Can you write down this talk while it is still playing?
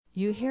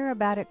You hear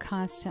about it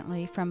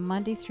constantly from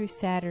Monday through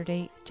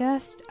Saturday,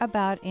 just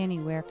about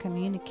anywhere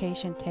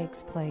communication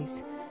takes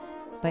place,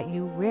 but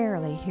you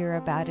rarely hear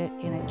about it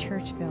in a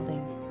church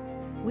building.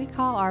 We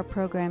call our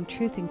program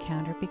Truth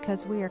Encounter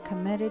because we are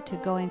committed to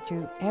going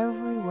through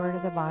every word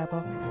of the Bible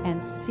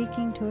and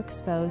seeking to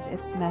expose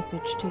its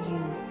message to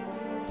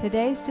you.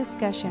 Today's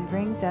discussion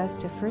brings us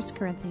to 1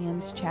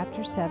 Corinthians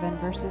chapter 7,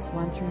 verses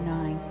 1 through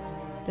 9.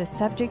 The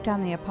subject on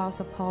the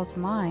Apostle Paul's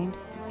mind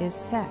is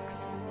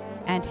sex,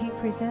 and he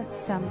presents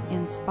some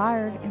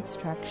inspired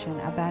instruction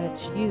about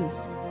its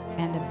use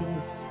and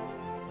abuse.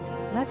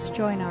 Let's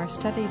join our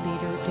study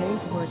leader, Dave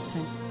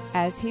Wyrtzen,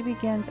 as he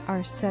begins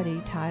our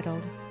study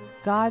titled,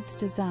 God's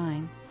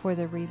Design for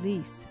the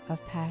Release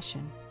of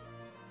Passion.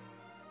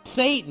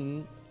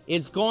 Satan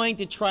is going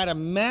to try to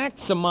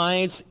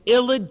maximize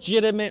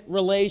illegitimate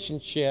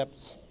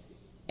relationships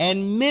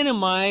and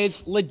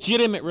minimize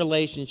legitimate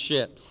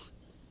relationships.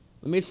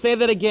 Let me say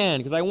that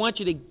again, because I want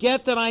you to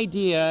get that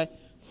idea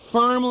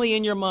firmly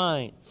in your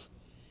minds.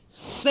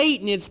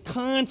 Satan is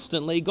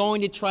constantly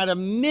going to try to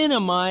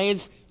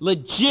minimize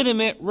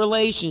legitimate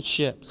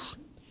relationships.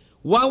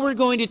 What we're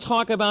going to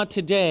talk about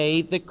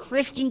today, the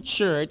Christian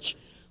church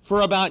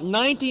for about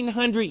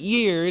 1900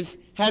 years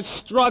has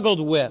struggled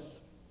with.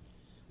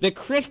 The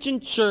Christian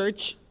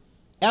church,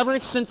 ever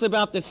since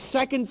about the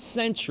 2nd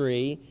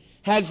century,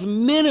 has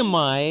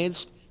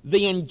minimized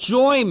the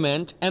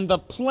enjoyment and the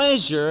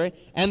pleasure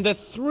and the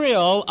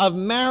thrill of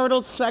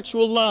marital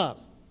sexual love.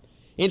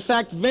 In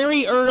fact,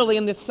 very early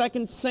in the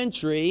 2nd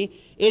century,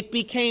 it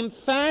became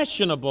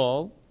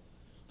fashionable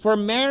for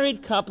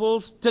married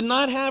couples to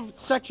not have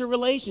sexual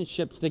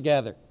relationships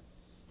together.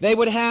 They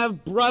would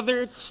have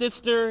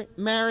brother-sister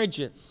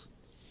marriages.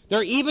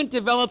 There even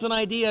developed an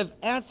idea of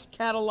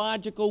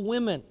eschatological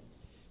women.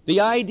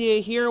 The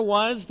idea here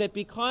was that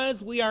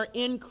because we are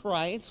in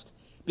Christ,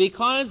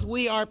 because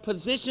we are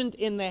positioned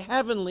in the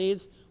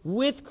heavenlies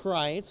with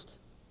Christ,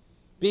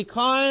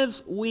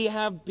 because we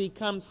have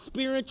become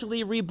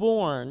spiritually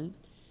reborn,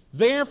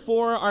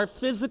 therefore our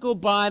physical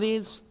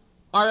bodies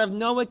are of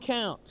no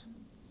account.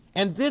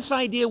 And this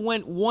idea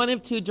went one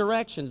of two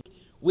directions.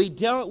 We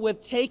dealt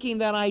with taking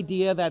that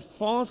idea, that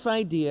false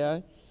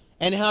idea,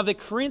 and how the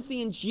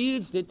Corinthians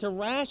used it to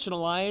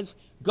rationalize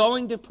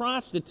going to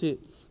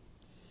prostitutes.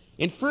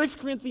 In 1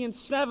 Corinthians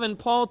 7,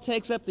 Paul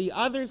takes up the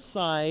other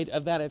side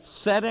of that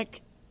ascetic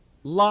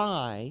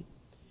lie.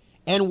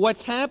 And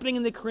what's happening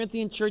in the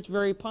Corinthian church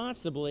very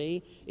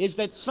possibly is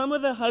that some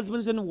of the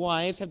husbands and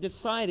wives have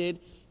decided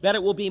that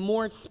it will be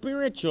more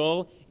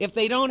spiritual if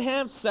they don't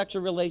have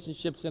sexual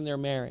relationships in their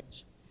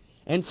marriage.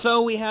 And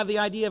so we have the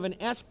idea of an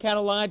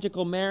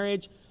eschatological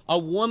marriage, a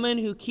woman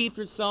who keeps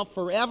herself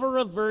forever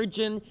a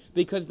virgin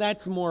because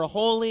that's more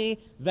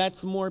holy,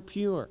 that's more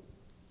pure.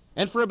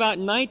 And for about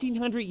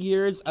 1900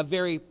 years, a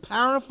very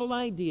powerful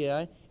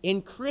idea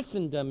in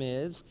Christendom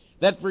is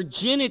that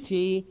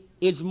virginity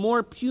is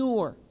more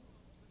pure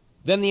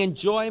than the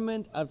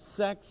enjoyment of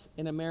sex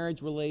in a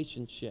marriage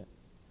relationship.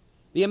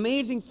 The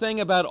amazing thing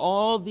about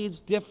all these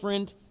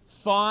different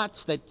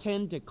thoughts that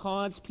tend to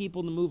cause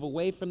people to move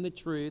away from the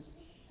truth,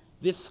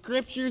 the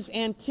Scriptures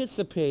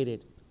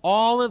anticipated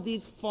all of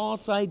these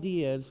false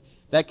ideas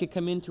that could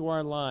come into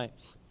our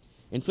lives.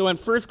 And so in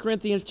 1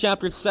 Corinthians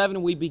chapter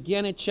 7, we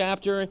begin a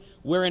chapter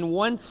where in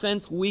one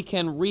sense we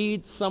can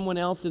read someone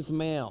else's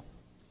mail.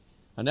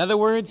 In other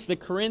words, the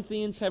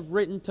Corinthians have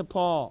written to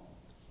Paul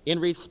in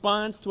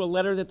response to a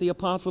letter that the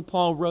Apostle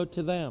Paul wrote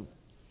to them.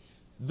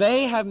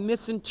 They have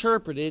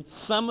misinterpreted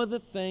some of the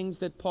things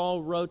that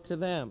Paul wrote to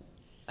them,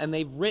 and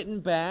they've written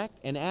back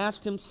and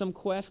asked him some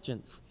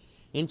questions.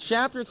 In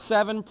chapter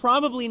 7,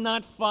 probably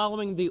not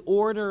following the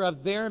order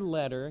of their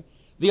letter,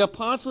 the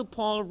Apostle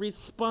Paul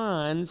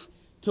responds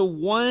to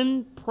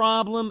one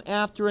problem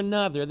after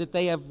another that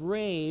they have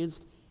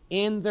raised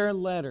in their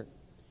letter.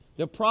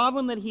 The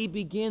problem that he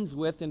begins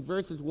with in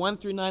verses 1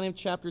 through 9 of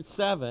chapter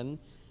 7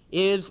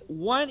 is,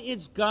 what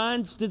is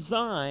God's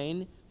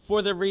design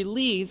for the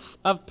release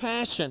of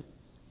passion?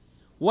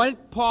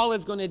 What Paul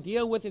is going to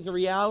deal with is a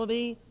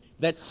reality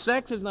that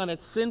sex is not a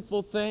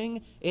sinful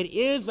thing. It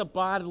is a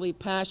bodily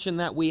passion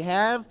that we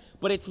have,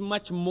 but it's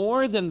much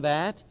more than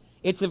that.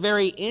 It's a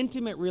very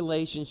intimate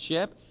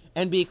relationship,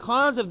 and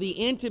because of the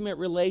intimate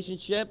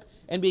relationship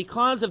and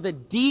because of the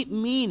deep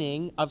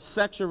meaning of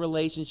sexual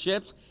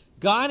relationships,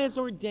 God has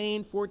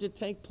ordained for it to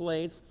take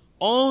place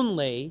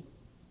only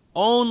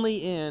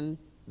in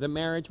the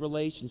marriage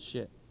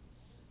relationship.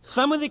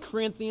 Some of the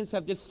Corinthians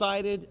have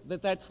decided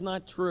that that's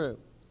not true.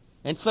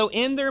 And so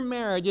in their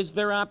marriages,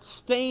 they're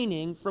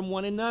abstaining from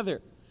one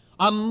another.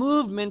 A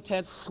movement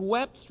has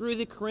swept through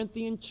the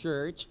Corinthian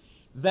church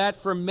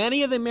that for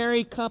many of the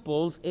married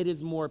couples, it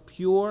is more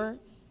pure,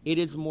 it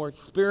is more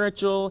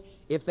spiritual,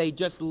 if they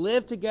just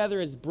live together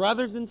as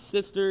brothers and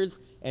sisters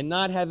and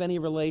not have any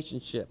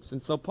relationships.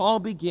 And so Paul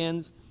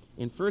begins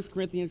in 1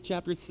 Corinthians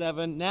chapter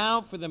 7,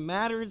 now for the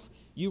matters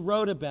you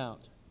wrote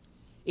about.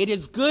 It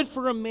is good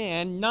for a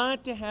man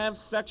not to have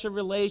sexual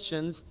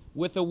relations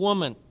with a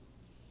woman.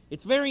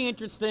 It's very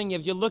interesting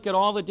if you look at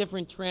all the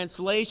different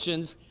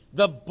translations,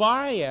 the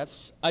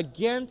bias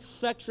against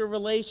sexual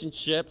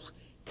relationships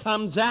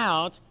comes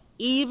out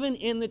even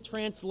in the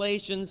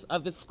translations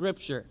of the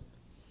Scripture.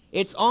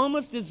 It's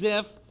almost as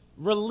if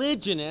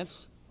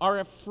religionists are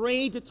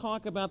afraid to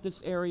talk about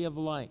this area of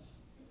life.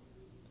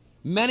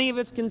 Many of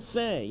us can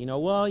say, we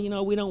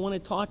don't want to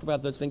talk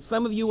about those things.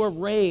 Some of you were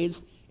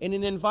raised in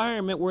an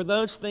environment where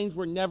those things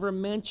were never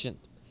mentioned.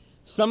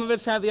 Some of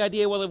us have the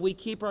idea, well, if we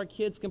keep our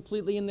kids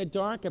completely in the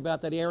dark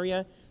about that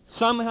area,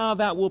 somehow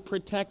that will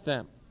protect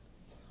them.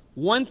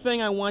 One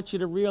thing I want you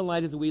to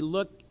realize as we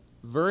look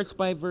verse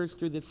by verse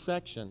through this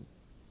section,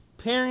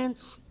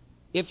 parents,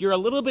 if you're a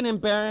little bit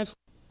embarrassed,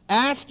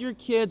 ask your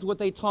kids what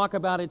they talk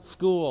about at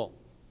school.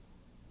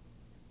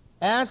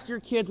 Ask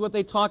your kids what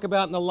they talk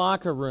about in the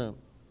locker room.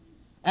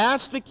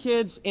 Ask the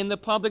kids in the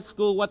public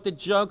school what the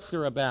jokes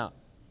are about.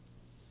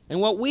 And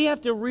what we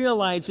have to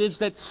realize is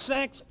that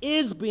sex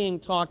is being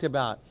talked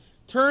about.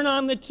 Turn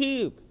on the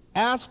tube.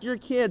 Ask your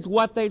kids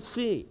what they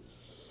see.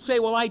 Say,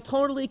 well, I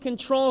totally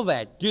control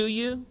that. Do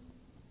you?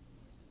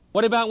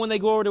 What about when they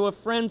go over to a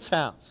friend's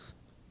house?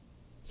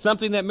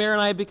 Something that Mary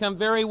and I have become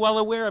very well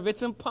aware of.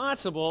 It's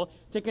impossible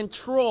to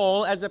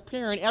control, as a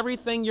parent,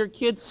 everything your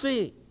kids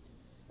see.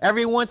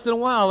 Every once in a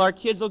while, our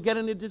kids will get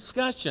into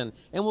discussion,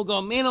 and we'll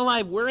go, man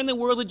alive, where in the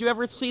world did you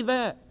ever see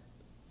that?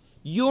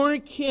 Your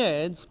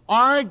kids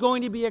are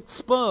going to be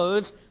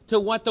exposed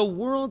to what the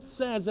world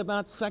says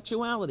about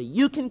sexuality.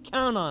 You can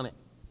count on it.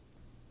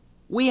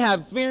 We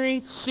have very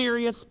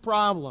serious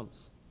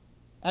problems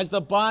as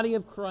the body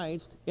of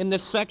Christ in the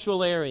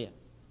sexual area.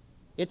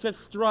 It's a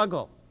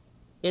struggle.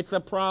 It's a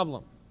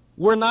problem.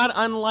 We're not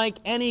unlike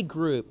any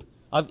group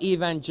of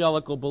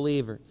evangelical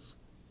believers.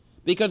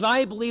 Because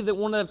I believe that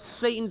one of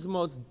Satan's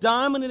most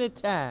dominant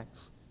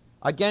attacks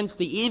against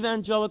the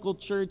evangelical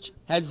church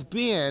has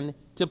been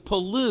to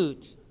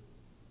pollute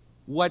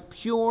what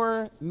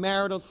pure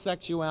marital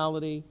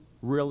sexuality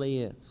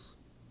really is.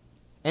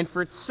 And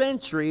for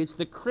centuries,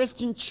 the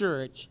Christian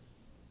church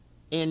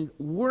in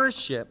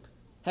worship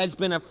has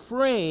been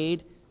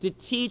afraid to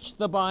teach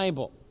the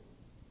Bible.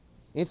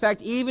 In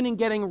fact, even in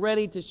getting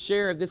ready to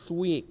share this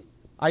week,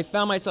 I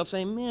found myself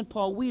saying, man,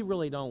 Paul, we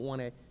really don't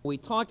want to. We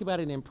talked about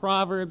it in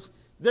Proverbs.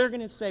 They're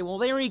going to say, well,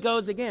 there he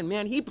goes again.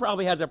 Man, he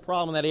probably has a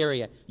problem in that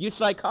area. You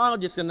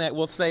psychologists in that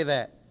will say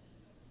that.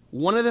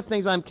 One of the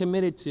things I'm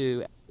committed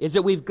to is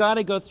that we've got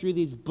to go through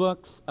these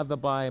books of the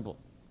Bible.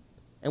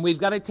 And we've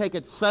got to take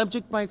it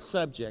subject by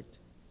subject.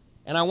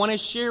 And I want to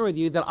share with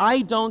you that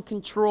I don't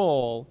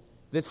control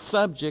the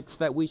subjects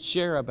that we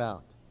share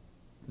about.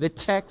 The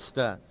text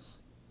does.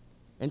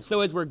 And so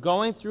as we're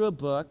going through a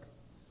book,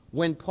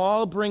 when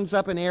Paul brings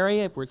up an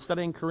area, if we're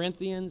studying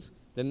Corinthians,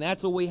 then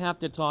that's what we have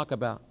to talk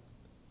about.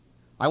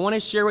 I want to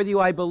share with you,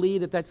 I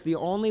believe that that's the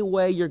only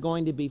way you're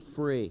going to be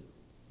free.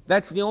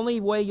 That's the only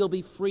way you'll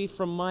be free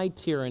from my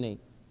tyranny.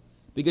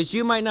 Because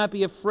you might not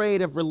be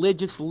afraid of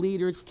religious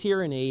leaders'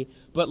 tyranny,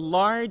 but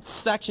large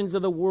sections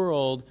of the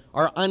world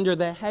are under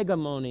the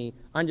hegemony,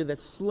 under the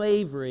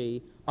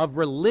slavery of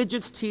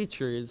religious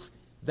teachers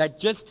that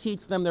just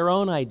teach them their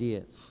own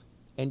ideas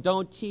and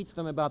don't teach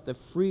them about the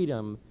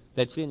freedom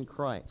that's in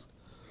Christ.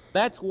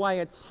 That's why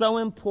it's so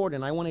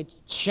important. I want to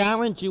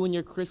challenge you in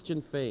your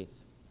Christian faith.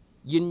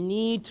 You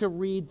need to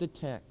read the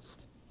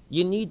text.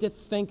 You need to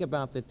think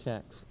about the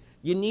text.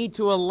 You need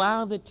to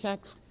allow the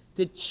text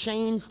to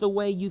change the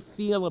way you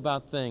feel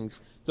about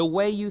things, the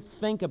way you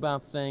think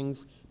about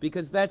things,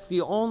 because that's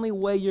the only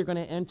way you're going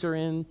to enter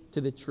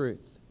into the truth.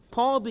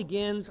 Paul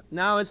begins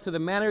now as to the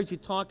matters you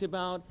talked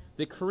about.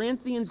 The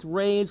Corinthians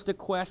raised a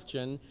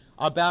question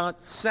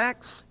about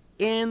sex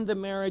in the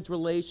marriage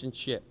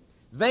relationship.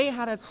 They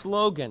had a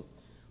slogan.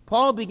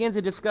 Paul begins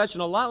a discussion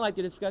a lot like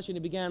the discussion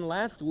he began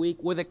last week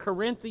with a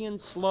Corinthian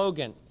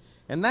slogan.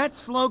 And that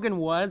slogan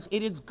was,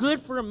 it is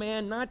good for a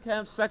man not to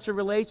have sexual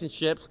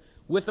relationships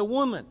with a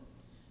woman.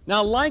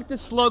 Now, like the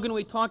slogan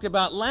we talked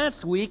about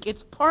last week,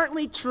 it's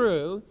partly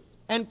true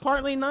and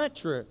partly not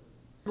true.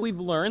 We've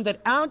learned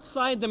that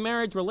outside the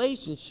marriage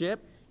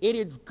relationship, it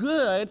is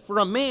good for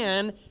a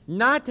man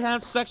not to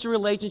have sexual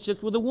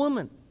relationships with a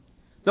woman.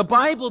 The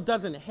Bible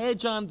doesn't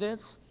hedge on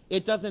this.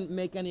 It doesn't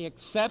make any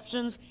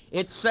exceptions.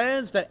 It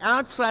says that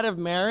outside of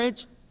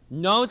marriage,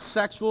 no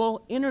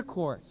sexual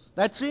intercourse.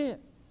 That's it.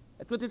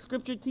 That's what the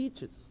Scripture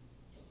teaches.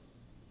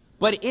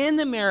 But in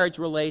the marriage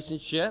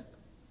relationship,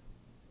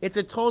 it's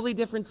a totally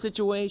different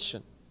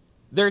situation.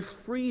 There's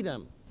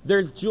freedom.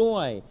 There's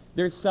joy.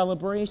 There's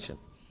celebration.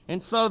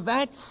 And so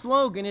that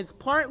slogan is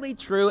partly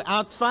true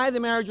outside the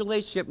marriage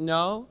relationship,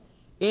 no.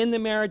 In the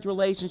marriage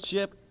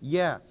relationship,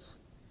 yes.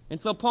 And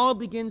so Paul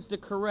begins to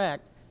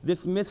correct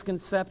this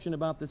misconception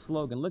about the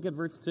slogan. Look at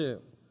verse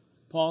 2,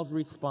 Paul's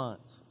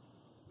response.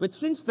 But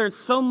since there's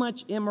so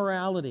much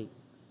immorality,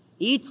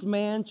 each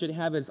man should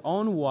have his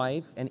own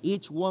wife, and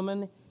each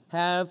woman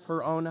have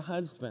her own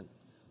husband.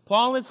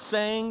 Paul is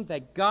saying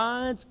that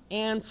God's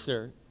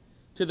answer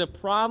to the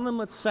problem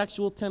of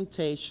sexual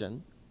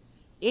temptation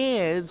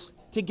is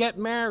to get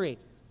married.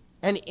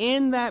 And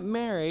in that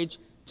marriage,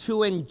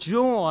 to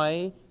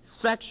enjoy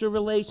sexual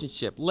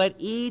relationship. Let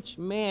each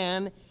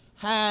man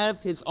have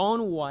his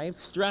own wife,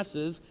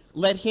 stresses,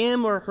 let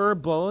him or her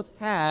both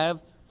have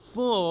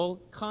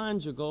full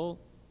conjugal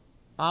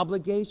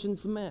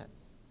obligations met,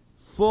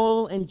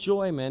 full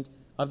enjoyment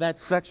of that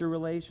sexual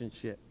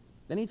relationship.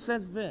 Then he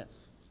says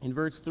this in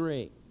verse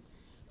 3,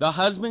 the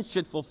husband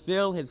should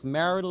fulfill his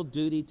marital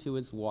duty to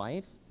his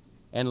wife,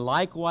 and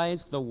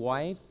likewise the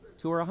wife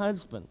to her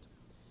husband.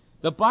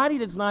 The body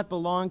does not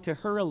belong to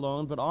her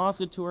alone, but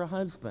also to her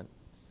husband.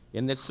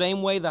 In the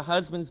same way, the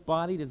husband's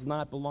body does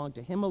not belong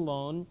to him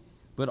alone,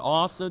 but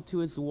also to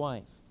his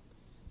wife.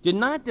 Do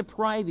not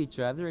deprive each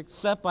other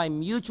except by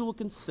mutual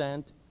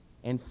consent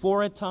and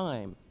for a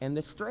time. And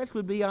the stress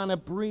would be on a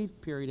brief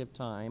period of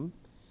time,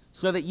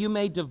 so that you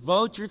may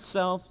devote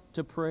yourself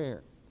to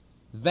prayer.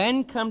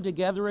 Then come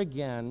together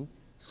again,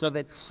 so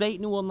that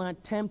Satan will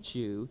not tempt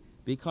you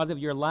because of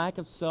your lack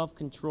of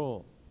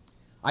self-control.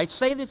 I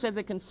say this as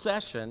a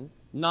concession,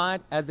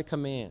 not as a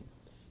command.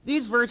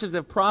 These verses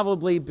have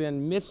probably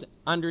been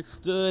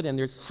misunderstood, and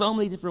there's so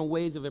many different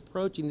ways of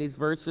approaching these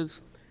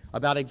verses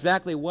about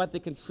exactly what the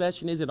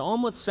concession is. It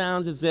almost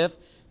sounds as if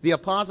the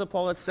Apostle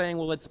Paul is saying,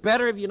 well, it's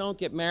better if you don't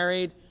get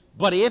married,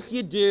 but if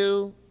you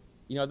do,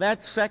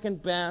 that's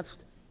second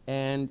best,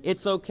 and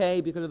it's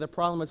okay because of the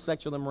problem of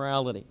sexual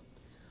immorality.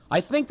 I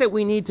think that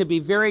we need to be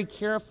very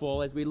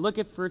careful as we look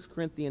at 1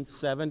 Corinthians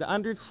 7 to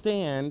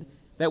understand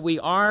that we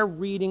are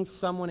reading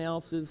someone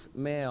else's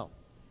mail.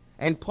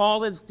 And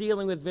Paul is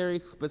dealing with very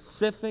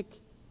specific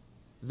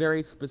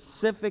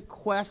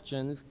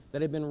questions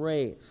that have been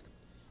raised.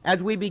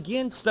 As we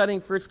begin studying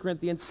 1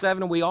 Corinthians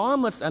 7, we all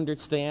must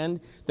understand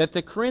that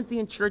the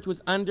Corinthian church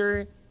was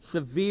under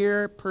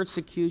severe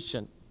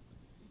persecution.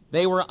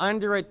 They were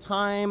under a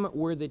time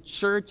where the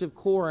church of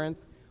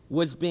Corinth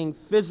was being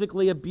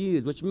physically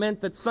abused, which meant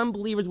that some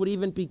believers would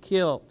even be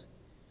killed.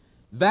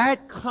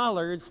 That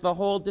colors the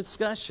whole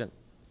discussion,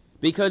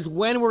 because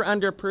when we're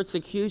under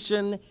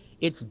persecution,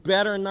 it's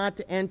better not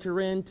to enter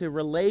into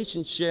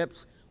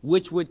relationships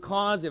which would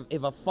cause,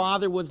 if a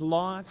father was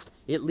lost,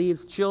 it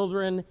leaves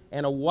children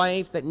and a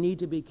wife that need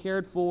to be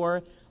cared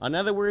for. In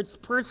other words,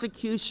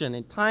 persecution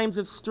in times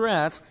of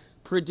stress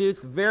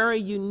produce very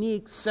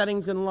unique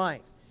settings in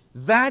life.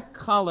 That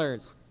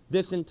colors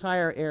this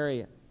entire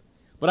area.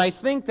 But I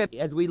think that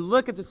as we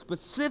look at the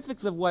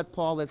specifics of what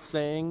Paul is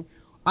saying,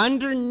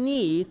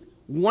 underneath,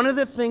 one of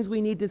the things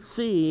we need to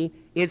see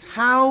is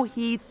how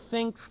he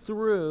thinks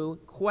through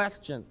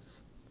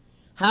questions.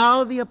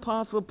 How the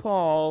Apostle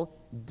Paul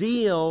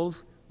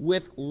deals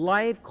with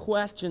life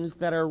questions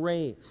that are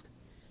raised.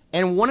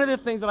 And one of the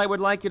things that I would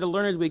like you to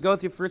learn as we go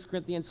through 1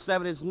 Corinthians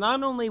 7 is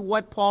not only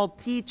what Paul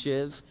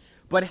teaches,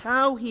 but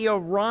how he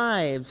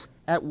arrives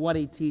at what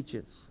he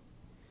teaches.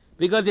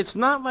 Because it's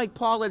not like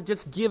Paul is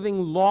just giving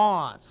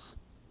laws,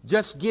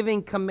 just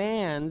giving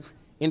commands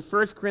in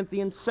 1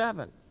 Corinthians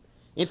 7.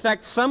 In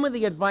fact, some of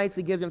the advice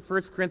he gives in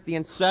 1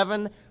 Corinthians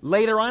 7,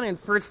 later on in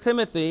 1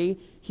 Timothy,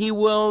 he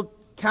will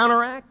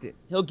counteract it.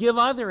 He'll give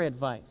other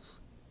advice.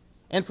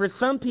 And for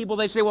some people,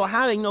 they say, well,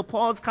 how?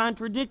 Paul's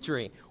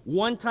contradictory.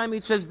 One time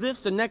he says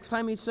this, the next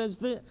time he says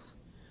this.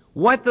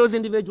 What those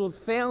individuals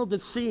fail to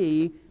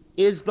see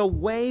is the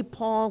way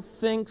Paul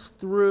thinks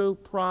through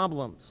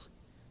problems,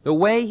 the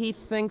way he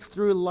thinks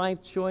through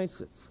life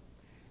choices.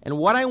 And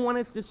what I want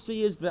us to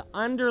see is the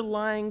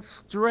underlying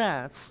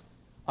stress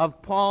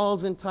of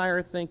Paul's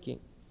entire thinking.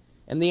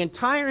 And the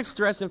entire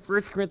stress in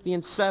 1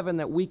 Corinthians 7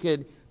 that we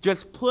could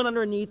just put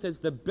underneath as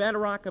the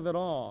bedrock of it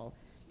all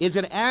is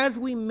that as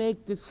we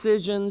make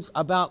decisions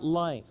about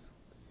life,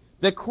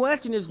 the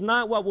question is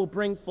not what will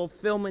bring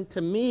fulfillment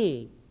to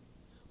me,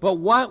 but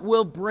what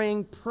will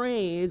bring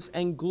praise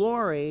and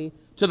glory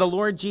to the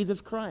Lord Jesus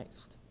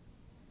Christ.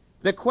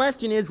 The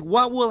question is,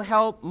 what will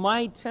help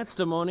my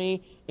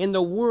testimony in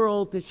the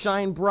world to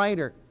shine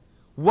brighter?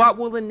 What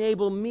will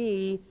enable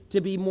me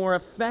to be more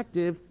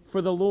effective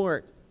for the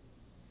Lord?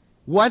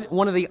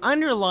 One of the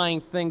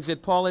underlying things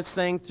that Paul is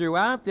saying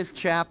throughout this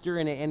chapter,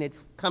 and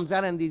it comes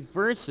out in these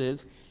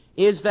verses,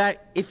 is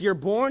that if you're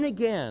born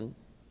again,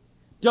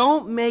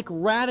 don't make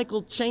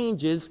radical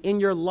changes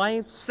in your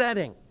life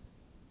setting.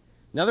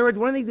 In other words,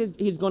 one of the things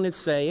he's going to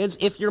say is,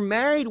 if you're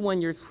married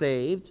when you're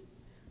saved,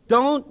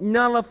 don't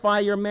nullify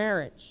your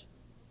marriage.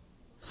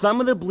 Some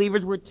of the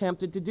believers were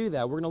tempted to do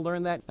that. We're going to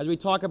learn that as we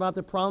talk about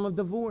the problem of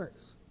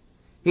divorce.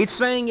 He's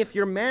saying if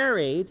you're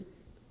married,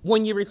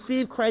 when you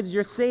receive Christ as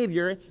your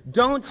Savior,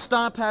 don't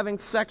stop having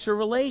sexual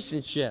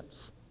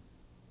relationships.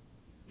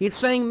 He's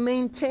saying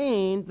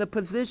maintain the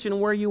position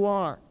where you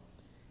are.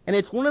 And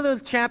it's one of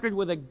those chapters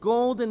with a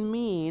golden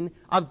mean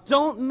of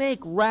don't make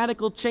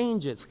radical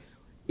changes.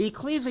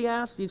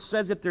 Ecclesiastes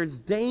says that there's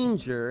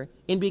danger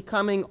in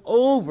becoming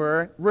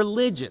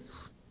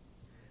over-religious.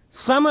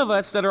 Some of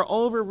us that are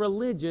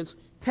over-religious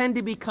tend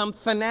to become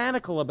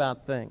fanatical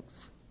about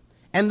things.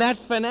 And that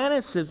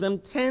fanaticism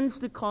tends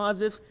to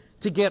cause us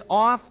to get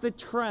off the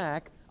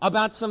track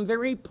about some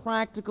very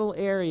practical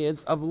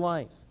areas of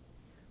life.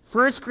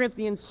 1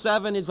 Corinthians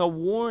 7 is a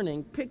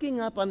warning, picking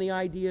up on the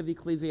idea of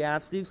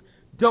Ecclesiastes.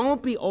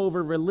 Don't be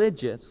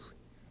over-religious,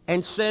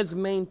 and says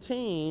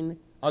maintain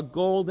a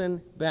golden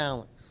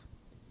balance.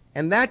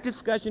 And that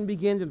discussion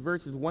begins in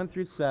verses 1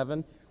 through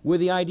 7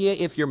 with the idea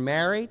if you're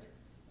married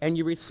and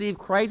you receive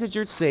Christ as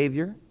your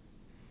Savior,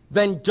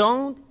 then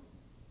don't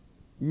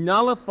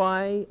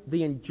nullify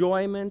the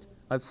enjoyment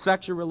of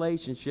sexual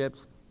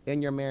relationships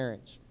in your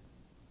marriage.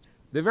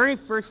 The very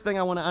first thing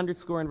I want to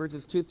underscore in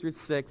verses 2 through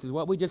 6 is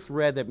what we just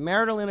read, that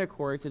marital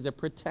intercourse is a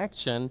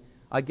protection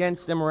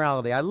against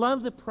immorality. I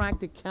love the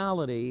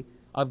practicality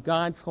of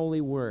God's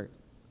holy word.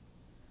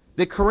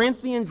 The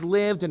Corinthians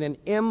lived in an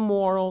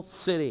immoral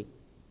city.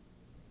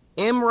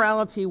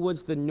 Immorality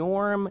was the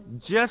norm,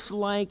 just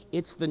like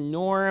it's the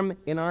norm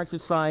in our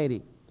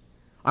society.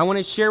 I want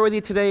to share with you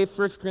today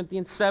 1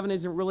 Corinthians 7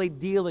 isn't really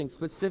dealing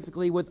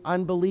specifically with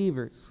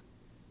unbelievers.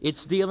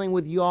 It's dealing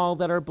with you all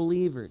that are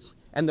believers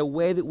and the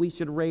way that we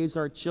should raise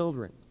our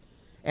children.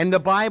 And the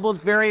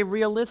Bible's very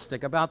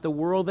realistic about the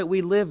world that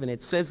we live in.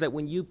 It says that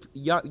when you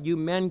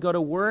men go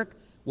to work,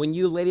 when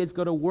you ladies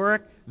go to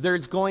work,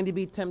 there's going to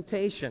be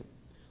temptation.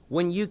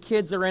 When you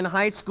kids are in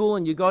high school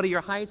and you go to your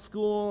high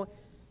school,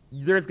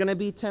 there's going to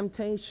be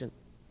temptation.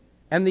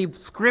 And the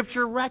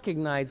Scripture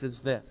recognizes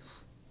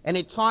this. And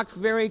it talks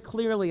very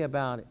clearly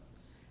about it.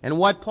 And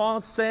what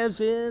Paul says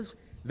is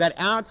that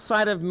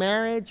outside of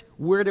marriage,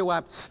 we're to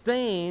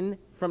abstain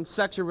from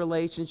sexual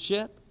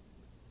relationship.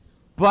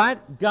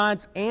 But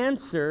God's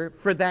answer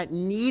for that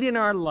need in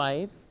our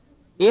life,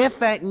 if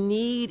that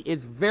need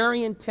is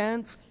very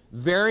intense,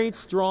 very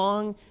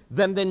strong,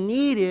 then the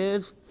need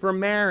is for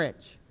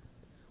marriage.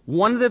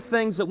 One of the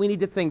things that we need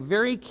to think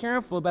very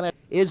careful about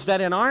is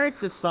that in our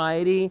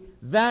society,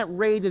 that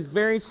raises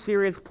very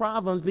serious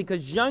problems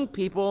because young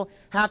people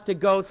have to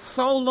go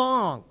so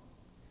long.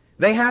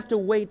 They have to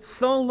wait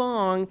so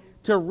long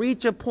to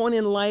reach a point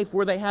in life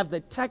where they have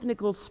the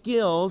technical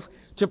skills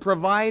to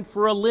provide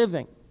for a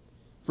living.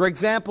 For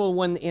example,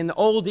 when in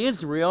old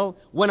Israel,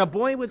 when a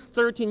boy was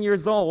 13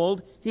 years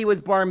old, he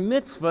was bar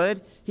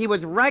mitzvahed, he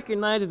was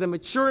recognized as a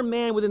mature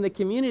man within the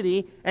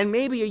community, and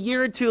maybe a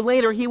year or two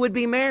later he would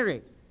be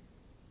married.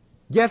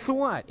 Guess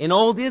what? In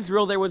old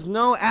Israel, there was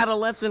no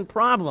adolescent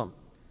problem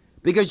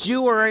because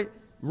you were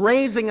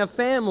raising a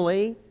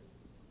family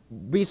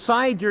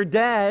beside your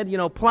dad,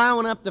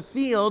 plowing up the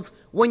fields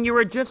when you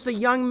were just a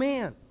young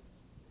man.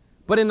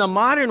 But in the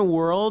modern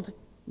world,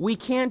 we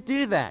can't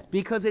do that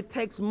because it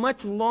takes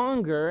much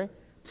longer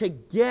to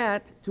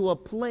get to a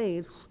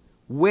place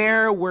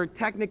where we're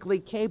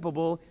technically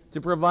capable to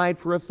provide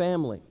for a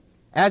family.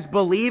 As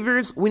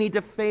believers, we need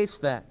to face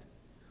that.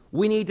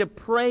 We need to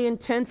pray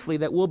intensely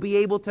that we'll be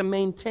able to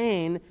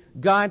maintain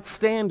God's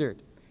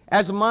standard.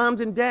 As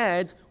moms and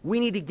dads, we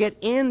need to get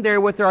in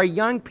there with our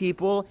young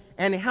people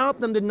and help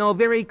them to know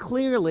very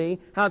clearly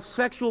how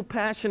sexual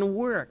passion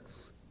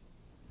works.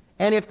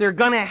 And if they're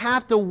going to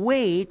have to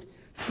wait,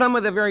 some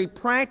of the very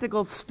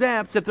practical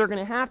steps that they're going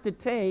to have to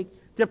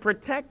take to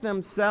protect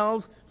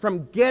themselves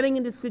from getting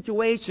into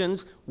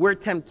situations where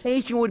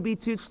temptation would be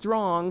too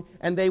strong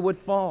and they would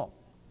fall.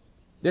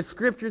 The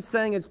Scripture is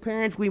saying as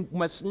parents, we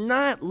must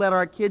not let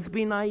our kids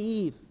be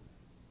naive.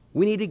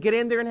 We need to get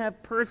in there and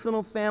have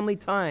personal family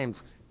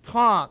times,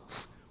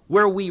 talks,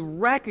 where we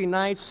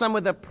recognize some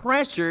of the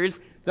pressures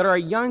that our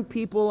young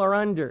people are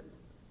under.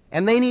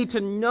 And they need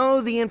to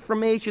know the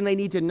information they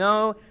need to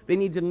know. They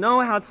need to know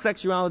how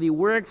sexuality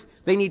works.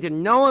 They need to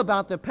know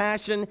about the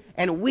passion,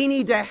 and we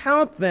need to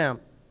help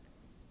them.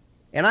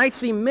 And I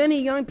see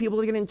many young people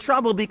that get in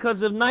trouble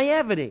because of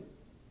naivety,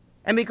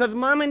 and because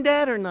mom and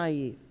dad are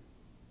naive,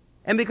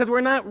 and because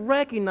we're not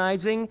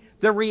recognizing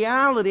the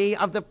reality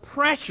of the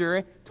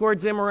pressure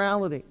towards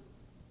immorality.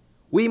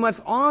 We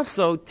must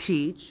also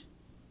teach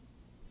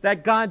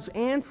that God's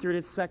answer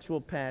to sexual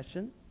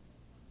passion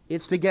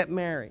is to get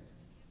married.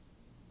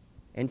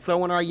 And so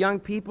when our young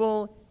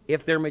people,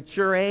 if they're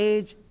mature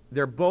age,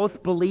 they're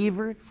both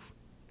believers,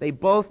 they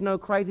both know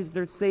Christ is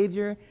their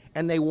Savior,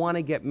 and they want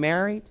to get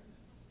married,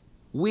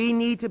 we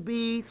need to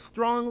be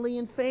strongly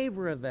in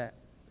favor of that.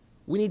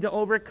 We need to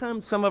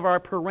overcome some of our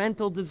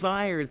parental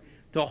desires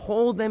to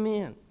hold them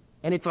in.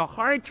 And it's a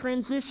hard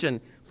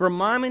transition for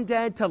mom and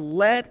dad to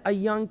let a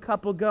young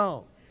couple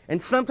go.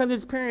 And sometimes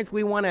as parents,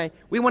 we want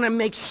to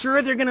make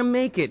sure they're going to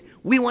make it.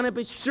 We want to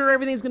be sure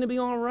everything's going to be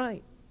all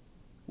right.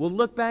 Well,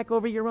 look back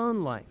over your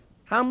own life.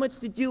 How much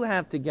did you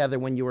have together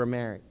when you were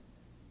married?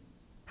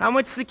 How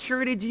much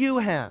security do you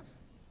have?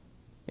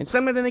 And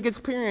sometimes I think as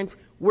parents,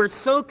 we're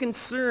so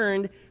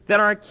concerned that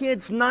our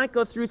kids not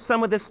go through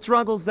some of the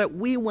struggles that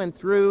we went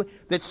through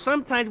that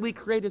sometimes we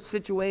create a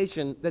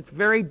situation that's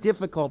very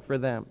difficult for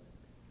them,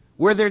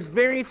 where there's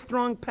very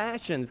strong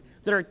passions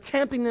that are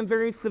tempting them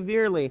very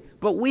severely,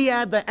 but we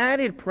add the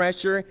added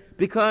pressure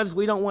because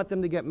we don't want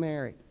them to get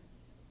married.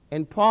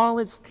 And Paul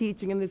is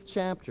teaching in this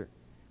chapter,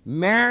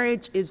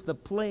 marriage is the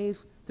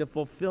place to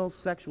fulfill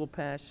sexual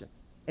passion.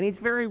 And he's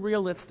very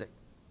realistic.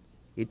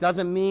 It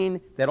doesn't mean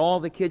that all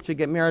the kids should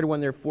get married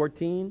when they're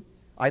 14.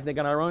 I think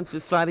in our own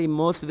society,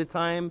 most of the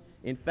time,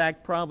 in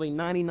fact, probably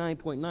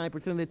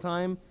 99.9% of the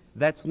time,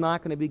 that's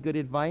not going to be good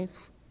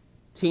advice.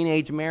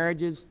 Teenage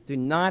marriages do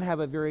not have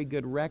a very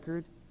good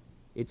record.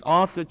 It's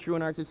also true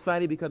in our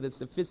society because of the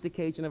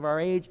sophistication of our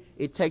age.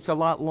 It takes a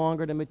lot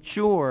longer to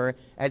mature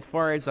as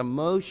far as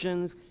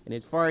emotions and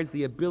as far as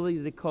the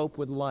ability to cope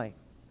with life.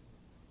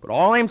 But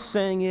all I'm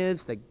saying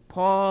is that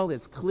Paul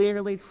is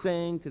clearly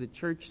saying to the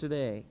church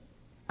today,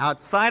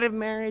 outside of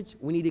marriage,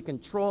 we need to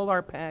control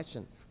our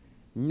passions.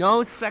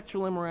 No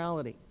sexual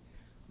immorality.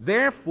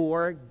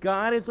 Therefore,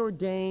 God has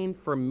ordained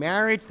for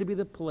marriage to be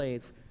the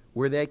place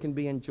where there can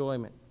be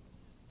enjoyment.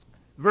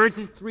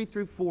 Verses 3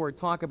 through 4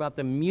 talk about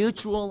the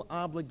mutual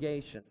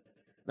obligation.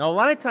 Now, a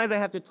lot of times I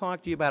have to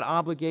talk to you about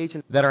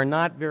obligations that are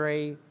not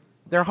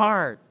they're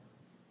hard.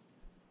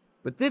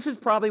 But this is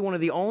probably one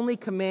of the only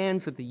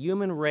commands that the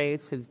human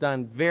race has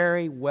done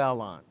very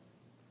well on.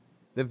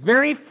 The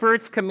very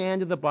first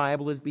command of the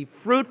Bible is be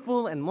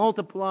fruitful and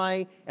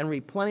multiply and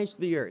replenish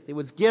the earth. It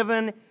was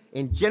given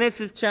in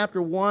Genesis chapter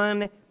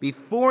 1,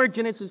 before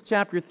Genesis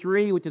chapter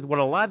 3, which is what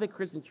a lot of the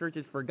Christian church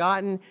has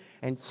forgotten,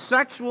 and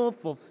sexual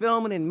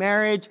fulfillment in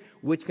marriage,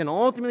 which can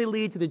ultimately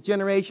lead to the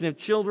generation of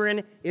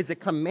children, is a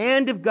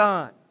command of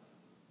God.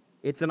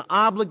 It's an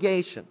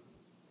obligation.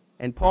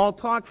 And Paul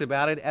talks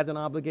about it as an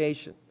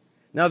obligation.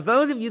 Now,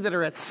 those of you that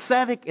are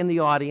ascetic in the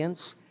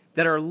audience,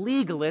 that are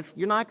legalists,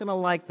 you're not going to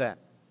like that.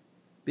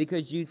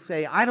 Because you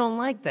say, I don't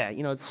like that.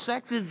 You know,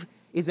 sex is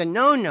a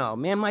no-no.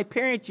 Man, my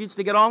parents used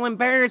to get all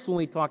embarrassed when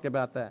we talked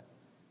about that.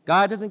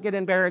 God doesn't get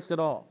embarrassed at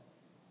all.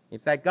 In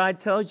fact, God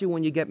tells you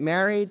when you get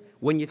married,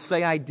 when you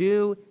say I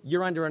do,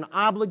 you're under an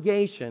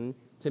obligation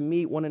to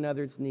meet one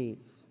another's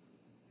needs.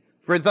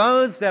 For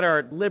those that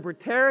are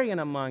libertarian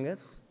among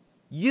us,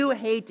 you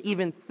hate to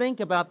even think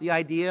about the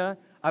idea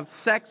of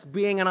sex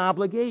being an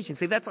obligation.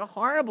 See, that's a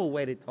horrible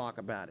way to talk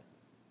about it.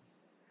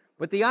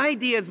 But the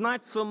idea is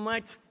not so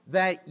much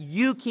that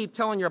you keep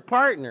telling your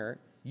partner,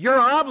 you're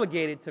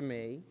obligated to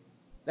me.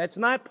 That's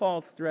not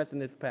Paul's stress in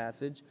this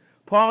passage.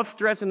 Paul's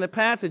stress in the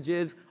passage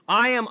is,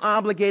 I am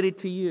obligated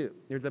to you.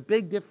 There's a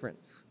big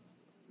difference.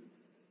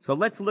 So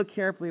let's look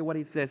carefully at what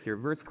he says here.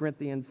 1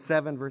 Corinthians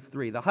 7, verse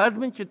 3. The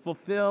husband should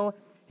fulfill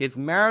his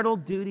marital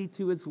duty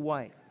to his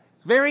wife.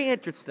 It's very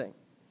interesting.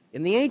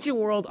 In the ancient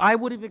world, I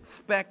would have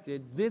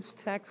expected this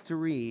text to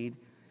read,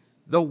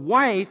 the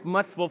wife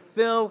must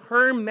fulfill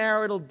her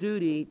marital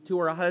duty to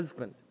her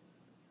husband.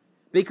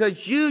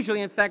 Because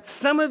usually, in fact,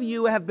 some of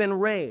you have been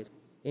raised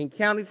in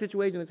countless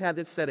situations that have had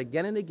this said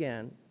again and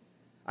again.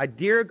 A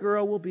dear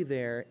girl will be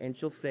there, and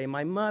she'll say,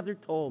 my mother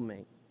told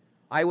me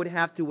I would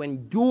have to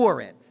endure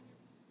it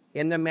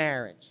in the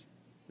marriage.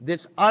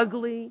 This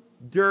ugly,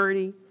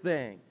 dirty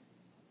thing.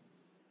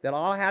 That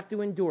I'll have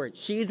to endure it.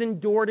 She's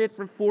endured it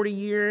for 40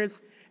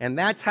 years, and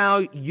that's how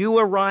you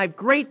arrive.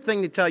 Great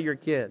thing to tell your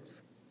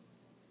kids.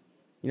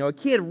 You know, a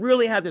kid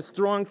really has a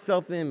strong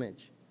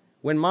self-image.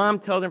 When mom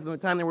tells them from the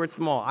time they were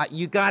small,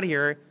 you got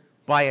here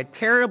by a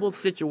terrible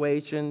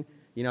situation,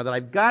 you know, that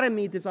I've got to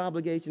meet this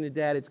obligation to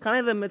dad. It's kind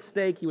of a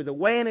mistake. He was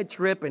away on a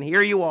trip, and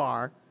here you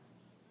are.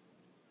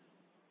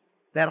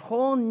 That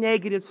whole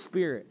negative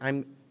spirit,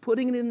 I'm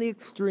putting it in the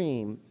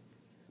extreme,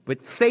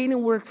 but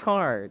Satan works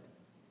hard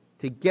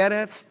to get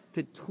us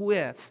to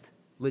twist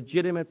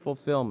legitimate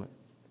fulfillment.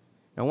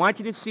 Now, I want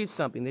you to see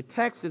something. The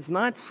text does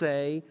not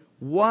say,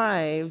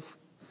 wives,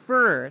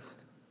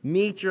 first,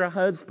 meet your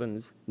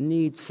husband's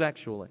needs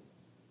sexually.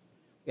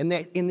 In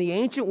the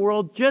ancient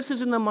world, just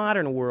as in the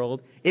modern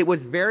world, it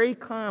was very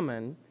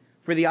common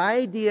for the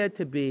idea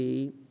to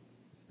be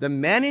the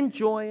men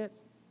enjoy it,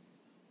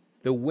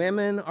 the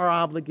women are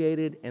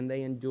obligated, and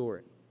they endure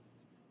it.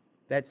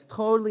 That's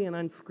totally an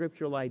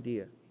unscriptural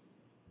idea.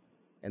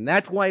 And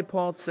that's why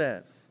Paul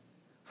says,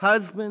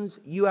 husbands,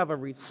 you have a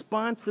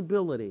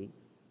responsibility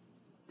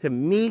to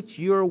meet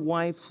your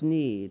wife's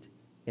need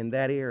in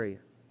that area.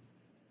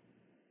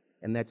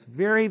 And that's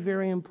very,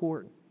 very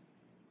important.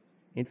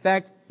 In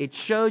fact, it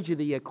shows you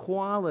the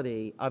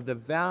equality of the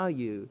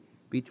value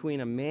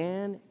between a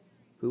man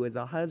who is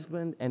a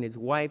husband and his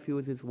wife who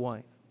is his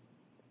wife.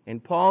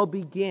 And Paul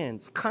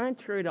begins,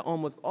 contrary to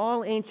almost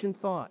all ancient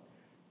thought,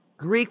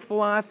 Greek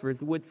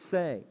philosophers would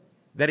say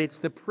that it's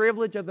the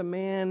privilege of the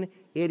man,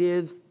 it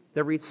is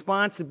the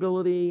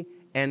responsibility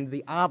and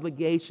the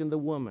obligation of the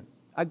woman.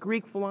 A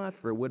Greek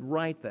philosopher would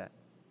write that,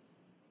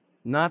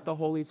 not the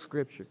Holy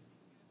Scripture.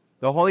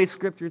 The Holy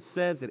Scripture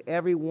says that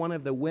every one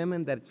of the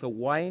women that's a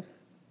wife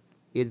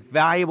is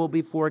valuable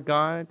before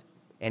God,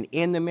 and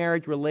in the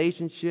marriage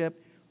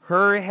relationship,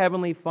 her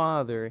heavenly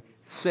Father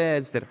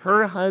says that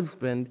her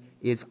husband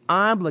is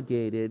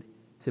obligated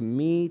to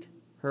meet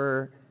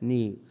her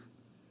needs.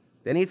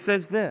 Then he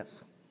says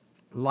this,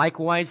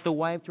 likewise the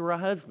wife to her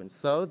husband.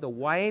 So the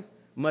wife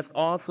must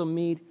also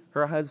meet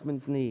her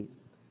husband's need.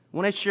 I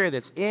want to share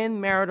this. In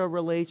marital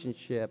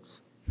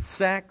relationships,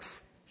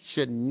 sex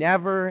should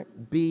never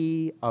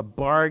be a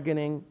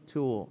bargaining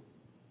tool.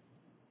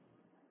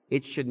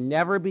 It should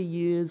never be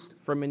used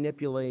for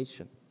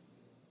manipulation.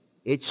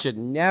 It should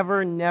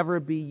never,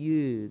 never be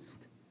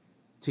used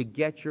to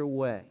get your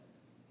way.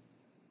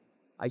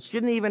 I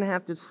shouldn't even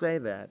have to say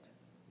that,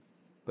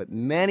 but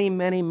many,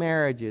 many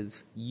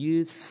marriages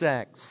use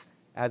sex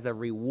as a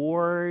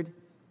reward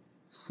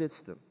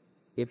system.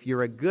 If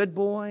you're a good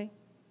boy,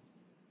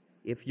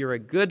 If you're a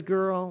good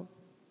girl,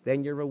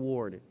 then you're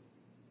rewarded.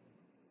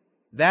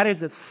 That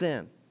is a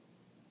sin.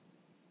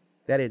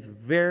 That is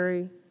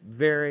very,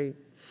 very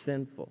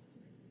sinful.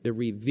 The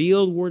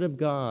revealed Word of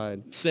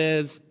God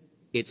says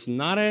it's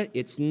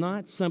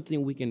not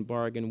something we can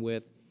bargain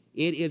with.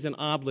 It is an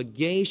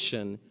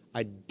obligation,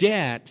 a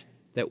debt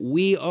that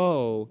we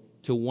owe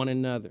to one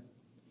another.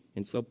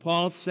 And so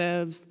Paul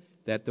says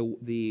that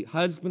the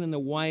husband and the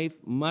wife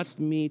must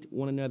meet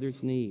one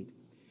another's need.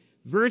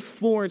 Verse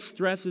 4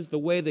 stresses the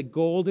way the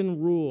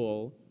golden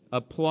rule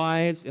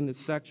applies in the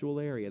sexual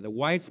area. The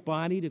wife's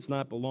body does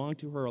not belong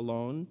to her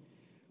alone,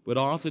 but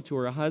also to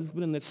her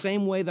husband. In the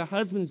same way, the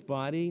husband's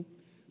body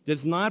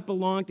does not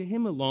belong to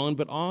him alone,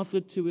 but also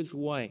to his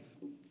wife.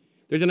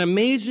 There's an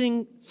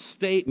amazing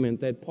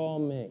statement that Paul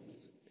makes.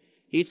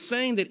 He's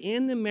saying that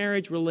in the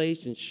marriage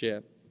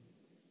relationship,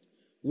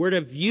 we're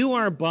to view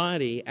our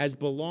body as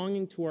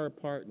belonging to our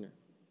partner,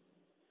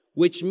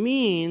 which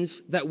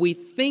means that we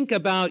think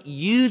about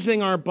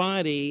using our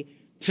body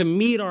to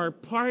meet our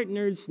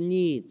partner's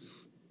needs,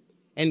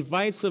 and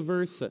vice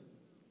versa.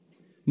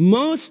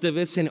 Most of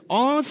us in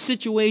all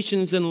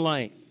situations in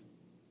life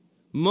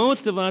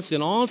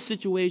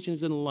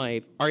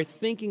are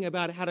thinking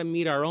about how to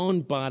meet our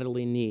own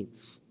bodily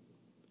needs.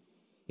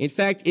 In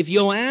fact, if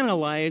you'll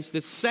analyze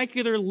the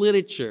secular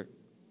literature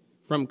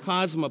from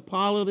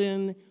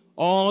Cosmopolitan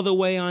all the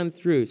way on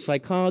through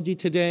Psychology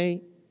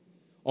Today,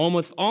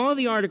 almost all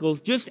the articles,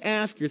 just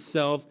ask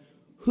yourself,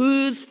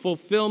 whose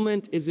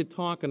fulfillment is it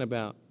talking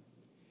about?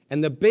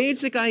 And the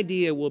basic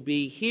idea will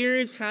be,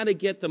 here's how to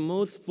get the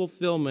most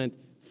fulfillment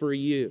for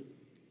you.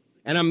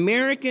 And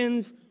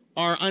Americans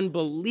are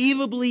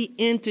unbelievably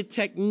into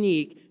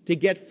technique to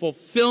get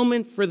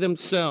fulfillment for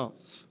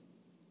themselves.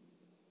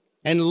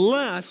 And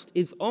lust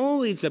is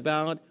always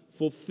about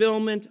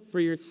fulfillment for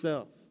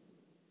yourself.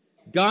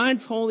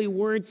 God's holy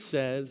word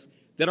says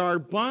that our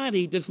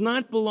body does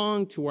not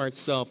belong to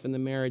ourselves in the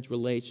marriage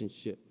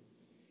relationship.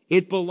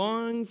 It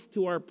belongs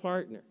to our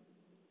partner.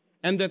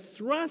 And the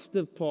thrust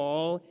of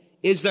Paul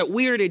is that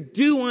we are to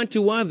do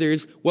unto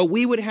others what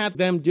we would have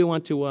them do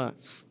unto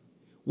us.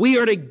 We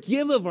are to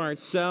give of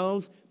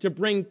ourselves to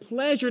bring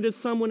pleasure to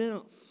someone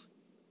else.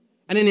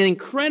 And an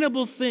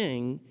incredible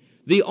thing,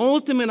 the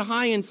ultimate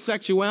high in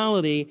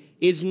sexuality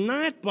is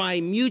not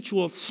by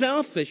mutual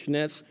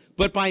selfishness,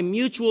 but by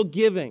mutual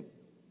giving.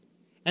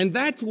 And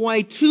that's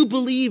why two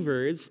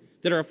believers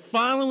that are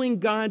following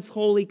God's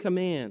holy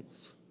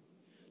commands,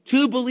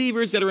 two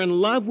believers that are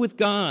in love with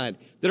God,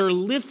 that are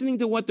listening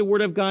to what the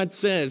Word of God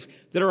says,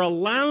 that are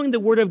allowing the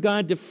Word of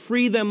God to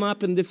free them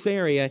up in this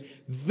area,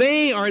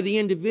 they are the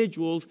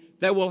individuals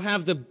that will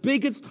have the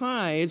biggest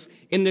highs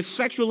in the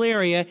sexual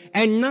area,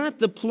 and not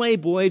the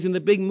playboys and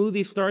the big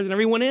movie stars and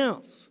everyone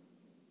else.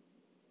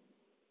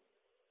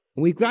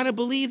 And we've got to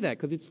believe that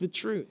because it's the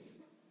truth.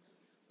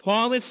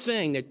 Paul is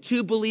saying that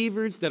two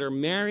believers that are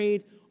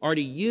married are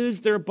to use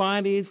their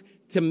bodies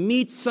to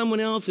meet someone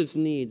else's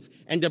needs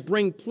and to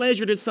bring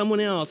pleasure to someone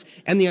else.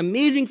 And the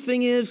amazing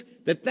thing is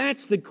that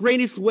that's the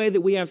greatest way that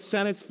we have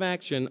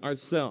satisfaction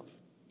ourselves.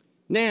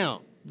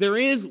 Now, there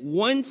is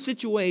one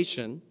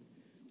situation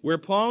where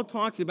Paul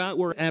talks about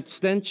where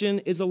abstention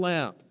is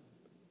allowed.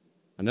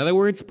 In other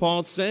words,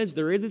 Paul says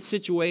there is a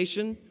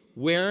situation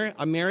where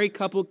a married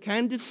couple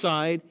can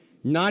decide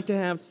not to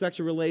have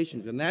sexual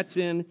relations, and that's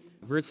in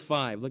verse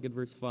 5. Look at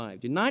verse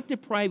 5. Do not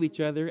deprive each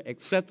other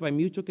except by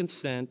mutual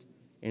consent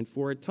and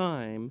for a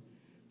time,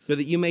 so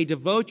that you may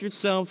devote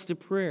yourselves to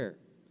prayer.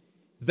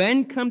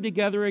 Then come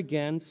together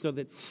again so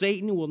that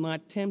Satan will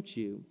not tempt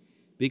you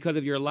because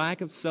of your lack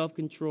of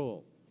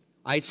self-control.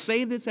 I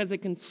say this as a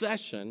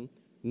concession,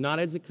 not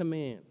as a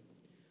command.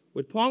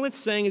 What Paul is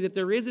saying is that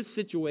there is a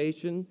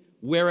situation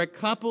where a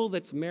couple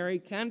that's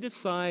married can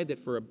decide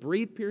that for a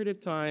brief period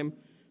of time,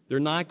 they're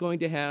not going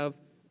to have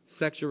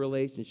sexual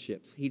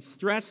relationships. He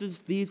stresses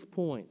these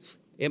points.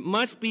 It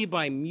must be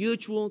by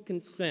mutual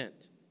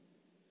consent.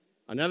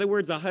 In other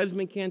words, a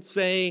husband can't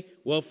say,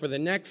 well, for the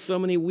next so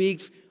many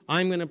weeks,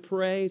 I'm going to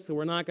pray, so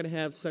we're not going to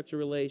have sexual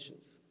relations.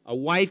 A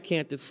wife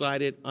can't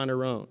decide it on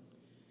her own,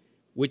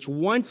 which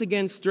once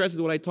again stresses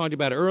what I talked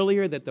about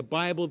earlier, that the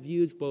Bible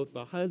views both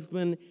the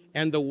husband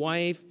and the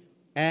wife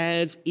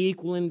as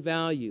equal in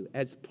value,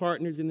 as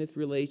partners in this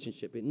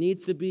relationship. It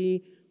needs to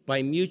be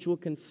by mutual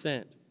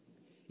consent.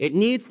 It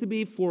needs to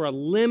be for a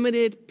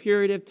limited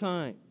period of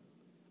time.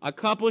 A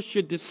couple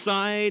should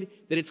decide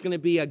that it's going to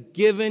be a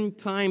given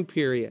time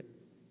period.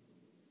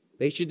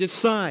 They should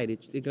decide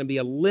it's going to be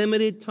a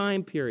limited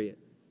time period.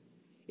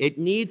 It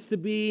needs to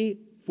be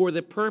for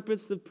the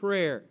purpose of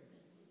prayer.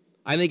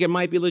 I think it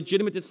might be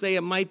legitimate to say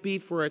it might be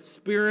for a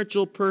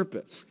spiritual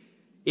purpose.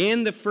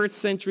 In the first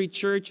century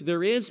church,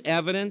 there is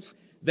evidence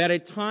that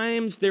at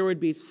times there would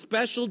be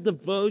special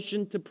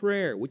devotion to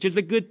prayer, which is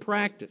a good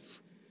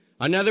practice.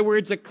 In other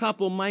words, a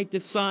couple might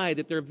decide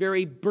that they're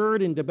very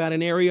burdened about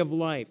an area of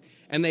life,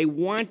 and they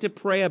want to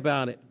pray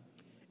about it.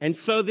 And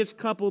so this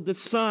couple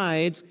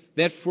decides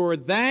that for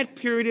that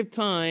period of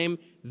time,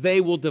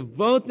 they will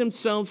devote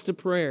themselves to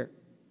prayer.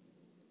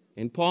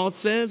 And Paul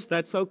says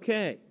that's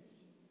okay.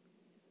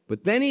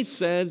 But then he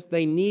says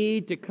they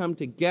need to come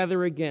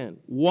together again.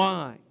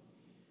 Why?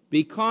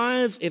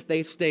 Because if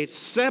they stay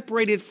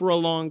separated for a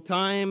long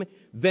time,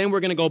 then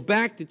we're going to go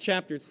back to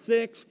chapter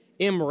 6.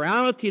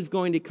 Immorality is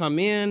going to come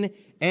in,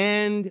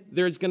 and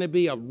there's going to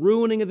be a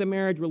ruining of the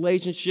marriage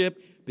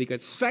relationship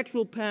because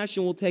sexual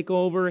passion will take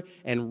over,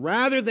 and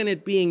rather than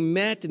it being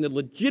met in the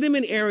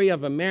legitimate area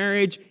of a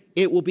marriage,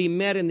 it will be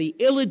met in the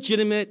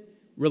illegitimate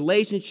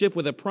relationship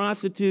with a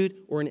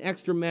prostitute or in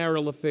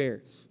extramarital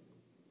affairs.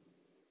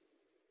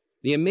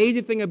 The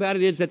amazing thing about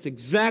it is that's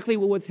exactly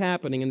what was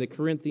happening in the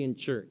Corinthian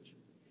church.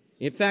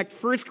 In fact,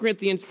 1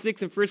 Corinthians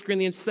 6 and 1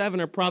 Corinthians 7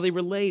 are probably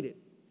related.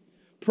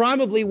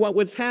 Probably what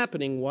was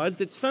happening was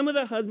that some of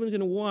the husbands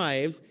and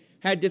wives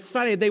had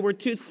decided they were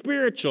too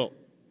spiritual.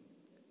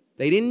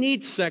 They didn't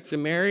need sex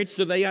in marriage,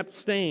 so they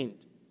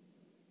abstained.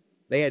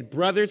 They had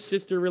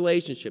brother-sister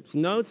relationships,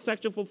 no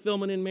sexual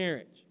fulfillment in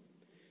marriage.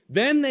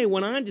 Then they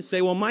went on to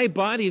say, well, my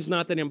body is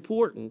not that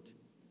important,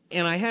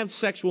 and I have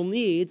sexual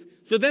needs,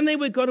 so then they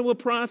would go to a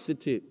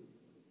prostitute.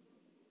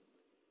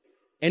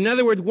 In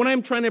other words, what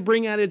I'm trying to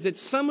bring out is that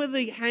some of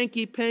the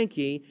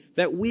hanky-panky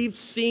that we've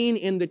seen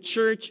in the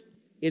church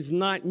is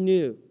not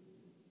new.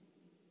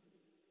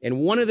 And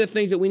one of the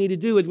things that we need to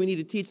do is we need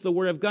to teach the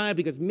Word of God,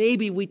 because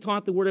maybe we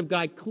taught the Word of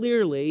God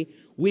clearly,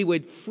 we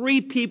would free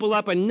people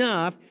up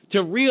enough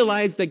to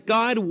realize that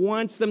God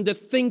wants them to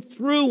think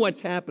through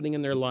what's happening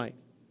in their life.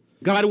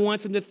 God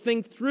wants them to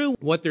think through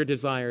what their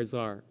desires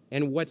are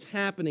and what's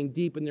happening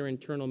deep in their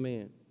internal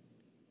man.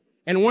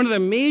 And one of the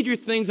major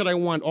things that I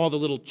want all the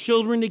little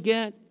children to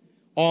get,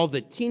 all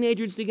the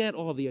teenagers to get,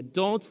 all the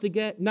adults to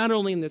get, not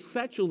only in the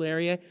sexual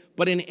area,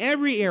 but in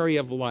every area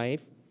of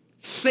life,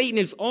 Satan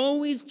is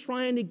always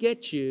trying to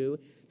get you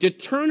to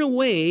turn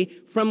away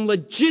from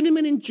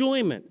legitimate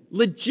enjoyment,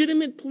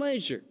 legitimate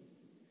pleasure,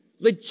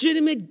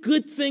 legitimate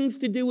good things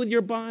to do with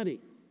your body,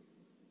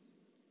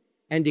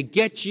 and to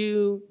get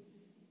you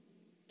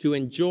to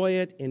enjoy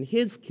it in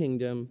his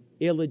kingdom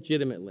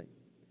illegitimately.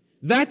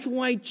 That's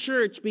why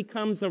church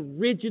becomes a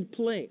rigid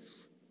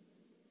place.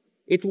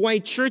 It's why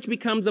church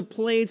becomes a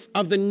place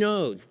of the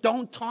no's.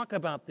 Don't talk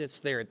about this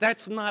there.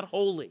 That's not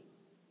holy.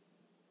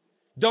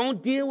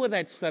 Don't deal with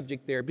that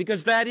subject there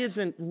because that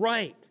isn't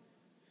right.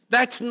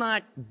 That's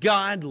not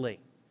godly.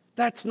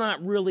 That's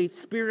not really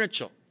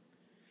spiritual.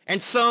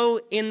 And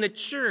so in the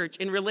church,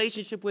 in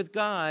relationship with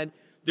God,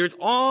 there's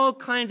all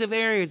kinds of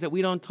areas that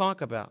we don't talk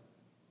about.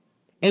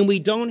 And we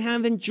don't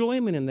have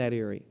enjoyment in that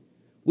area.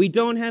 We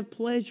don't have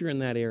pleasure in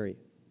that area.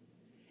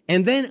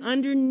 And then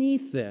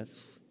underneath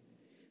this,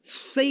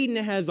 Satan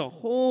has a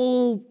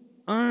whole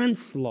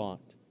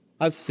onslaught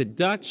of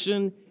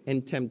seduction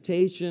and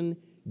temptation,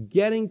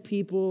 getting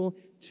people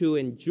to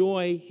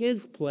enjoy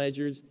his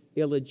pleasures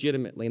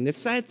illegitimately. And the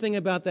sad thing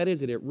about that is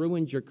that it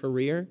ruins your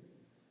career,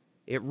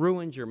 it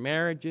ruins your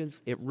marriages,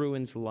 it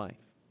ruins life.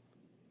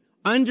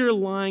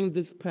 Underlying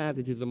this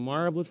passage is a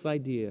marvelous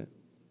idea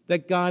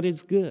that God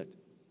is good,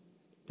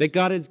 that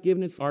God has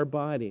given us our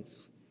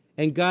bodies,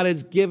 and God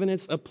has given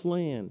us a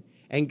plan.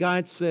 And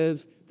God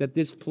says that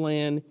this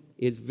plan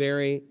is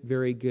very,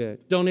 very good.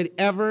 Don't it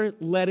ever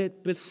let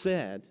it be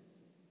said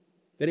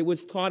that it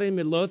was taught in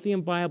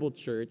Midlothian Bible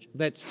Church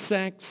that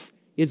sex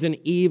is an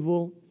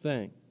evil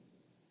thing.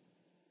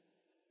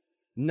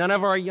 None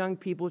of our young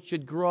people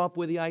should grow up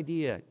with the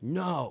idea,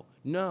 no.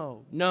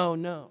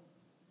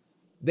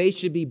 They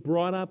should be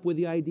brought up with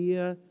the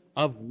idea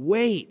of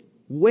wait,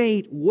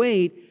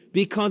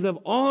 because of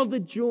all the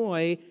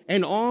joy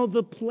and all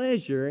the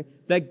pleasure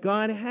that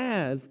God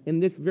has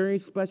in this very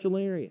special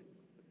area.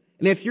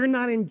 And if you're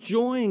not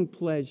enjoying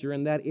pleasure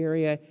in that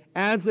area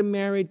as a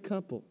married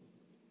couple,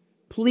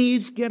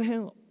 please get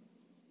help.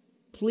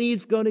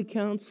 Please go to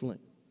counseling.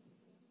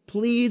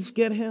 Please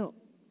get help.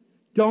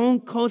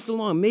 Don't coast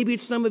along. Maybe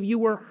some of you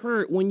were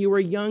hurt when you were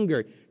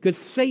younger because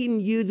Satan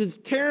uses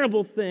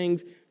terrible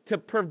things to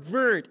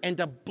pervert and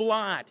to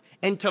blot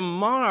and to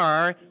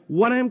mar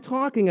what I'm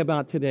talking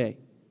about today.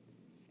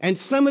 And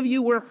some of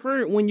you were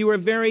hurt when you were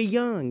very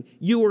young.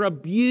 You were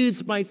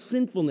abused by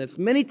sinfulness.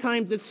 Many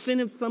times it's sin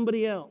of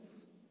somebody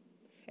else.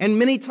 And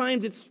many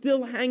times it's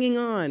still hanging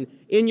on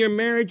in your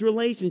marriage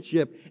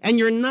relationship. And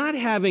you're not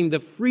having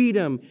the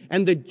freedom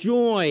and the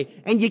joy.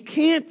 And you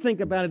can't think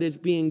about it as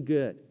being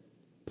good.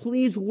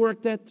 Please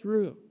work that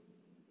through.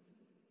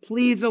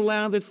 Please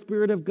allow the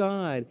Spirit of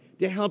God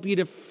to help you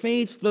to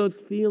face those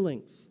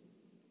feelings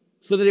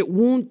so that it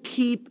won't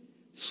keep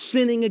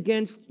sinning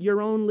against your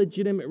own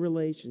legitimate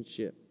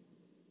relationship.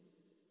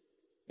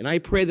 And I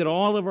pray that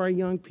all of our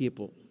young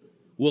people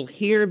will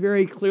hear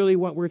very clearly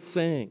what we're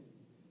saying,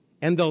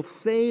 and they'll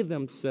save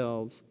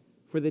themselves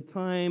for the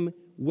time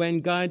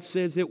when God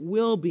says it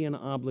will be an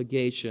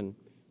obligation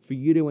for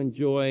you to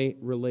enjoy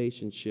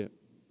relationship.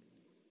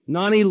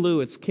 Nani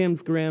Lewis,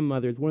 Kim's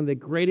grandmother, is one of the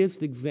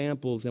greatest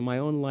examples in my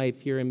own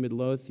life here in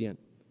Midlothian.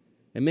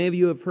 And many of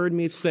you have heard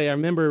me say, I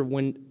remember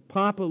when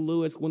Papa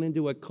Lewis went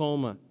into a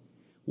coma,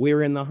 we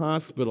were in the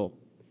hospital.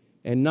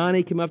 And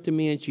Nani came up to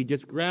me and she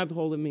just grabbed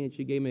hold of me and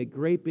she gave me a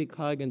great big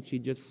hug and she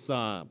just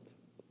sobbed.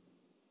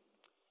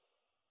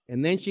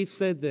 And then she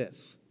said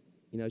this.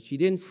 She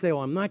didn't say,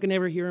 well, I'm not going to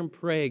ever hear him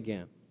pray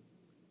again.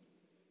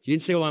 She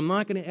didn't say, well, I'm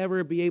not going to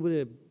ever be able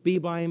to be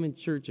by him in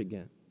church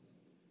again.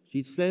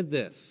 She said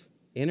this.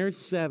 In her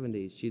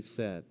 70s, she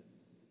said,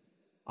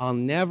 I'll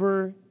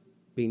never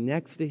be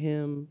next to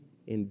him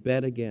in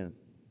bed again.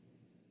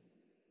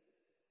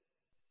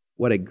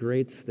 What a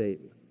great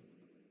statement.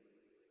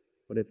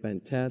 What a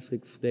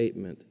fantastic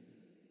statement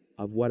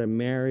of what a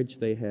marriage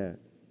they had.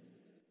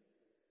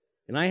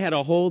 And I had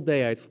a whole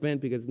day I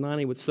spent because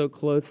Nani was so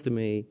close to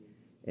me,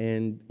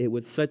 and it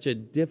was such a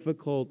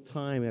difficult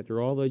time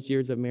after all those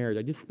years of marriage.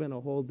 I just spent a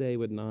whole day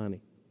with Nani.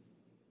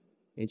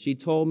 And she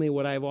told me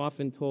what I've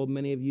often told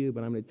many of you,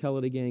 but I'm going to tell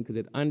it again because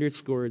it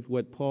underscores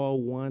what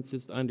Paul wants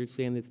us to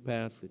understand in this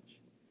passage.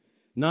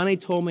 Nani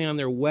told me on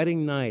their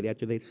wedding night,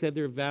 after they said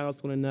their vows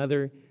to one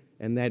another,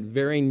 and that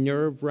very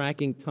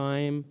nerve-wracking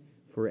time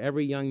for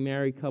every young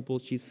married couple,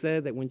 she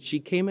said that when she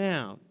came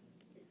out,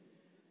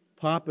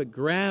 Papa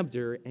grabbed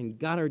her and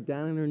got her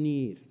down on her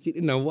knees. She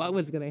didn't know what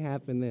was going to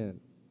happen then.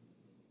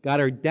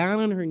 Got her down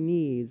on her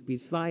knees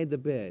beside the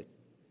bed.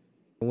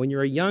 And when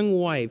you're a young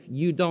wife,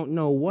 you don't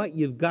know what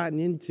you've gotten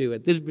into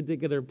at this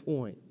particular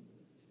point.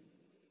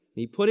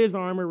 He put his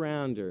arm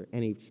around her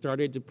and he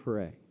started to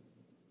pray.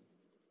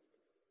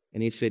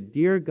 And he said,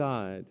 Dear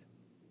God,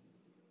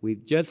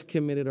 we've just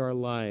committed our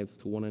lives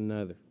to one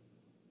another.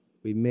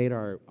 We've made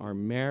our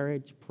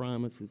marriage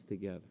promises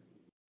together.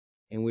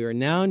 And we are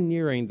now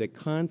nearing the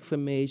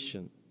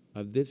consummation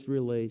of this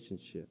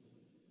relationship.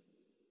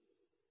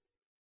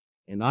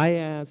 And I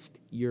ask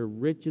your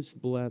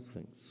richest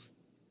blessings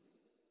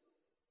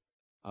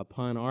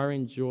upon our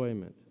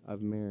enjoyment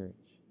of marriage.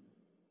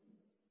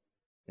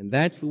 And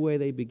that's the way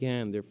they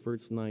began their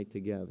first night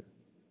together.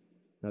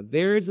 Now,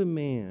 there's a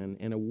man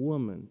and a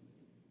woman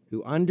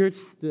who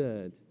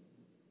understood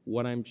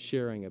what I'm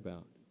sharing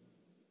about.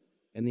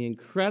 And the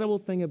incredible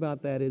thing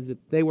about that is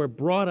that they were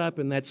brought up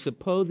in that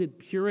supposed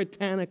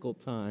puritanical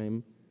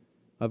time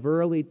of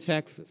early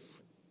Texas.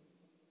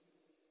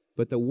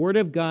 But the Word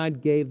of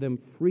God gave them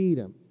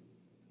freedom.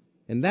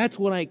 And that's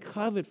what I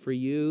covet for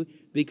you,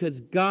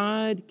 because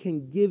God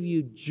can give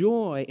you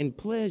joy and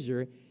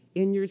pleasure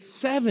in your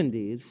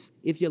 70s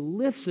if you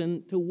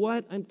listen to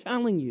what I'm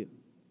telling you.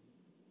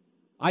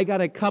 I got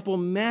a couple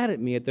mad at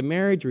me at the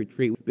marriage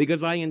retreat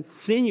because I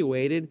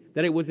insinuated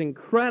that it was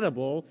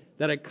incredible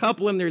that a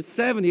couple in their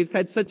 70s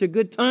had such a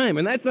good time.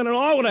 And that's not at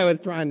all what I was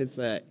trying to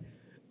say.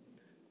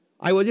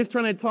 I was just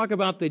trying to talk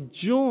about the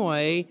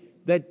joy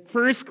that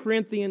 1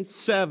 Corinthians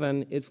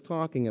 7 is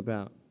talking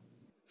about.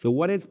 So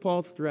what is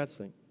Paul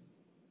stressing?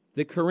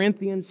 The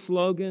Corinthian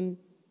slogan,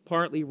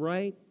 partly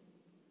right,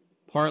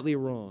 partly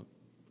wrong,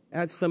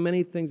 as so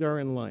many things are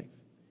in life.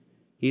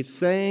 He's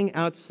saying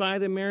outside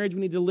the marriage,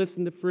 we need to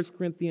listen to 1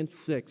 Corinthians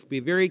 6. Be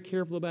very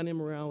careful about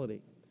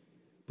immorality.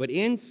 But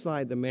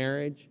inside the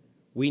marriage,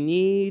 we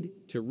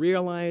need to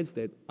realize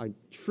that a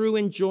true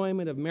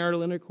enjoyment of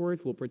marital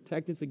intercourse will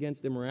protect us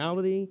against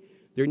immorality.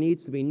 There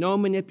needs to be no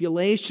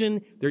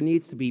manipulation. There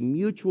needs to be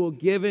mutual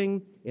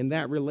giving in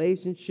that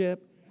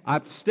relationship.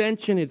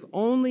 Abstention is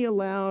only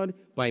allowed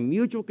by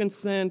mutual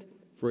consent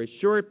for a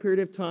short period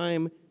of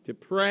time to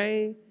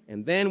pray,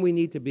 and then we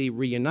need to be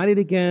reunited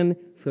again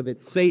so that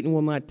Satan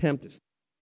will not tempt us.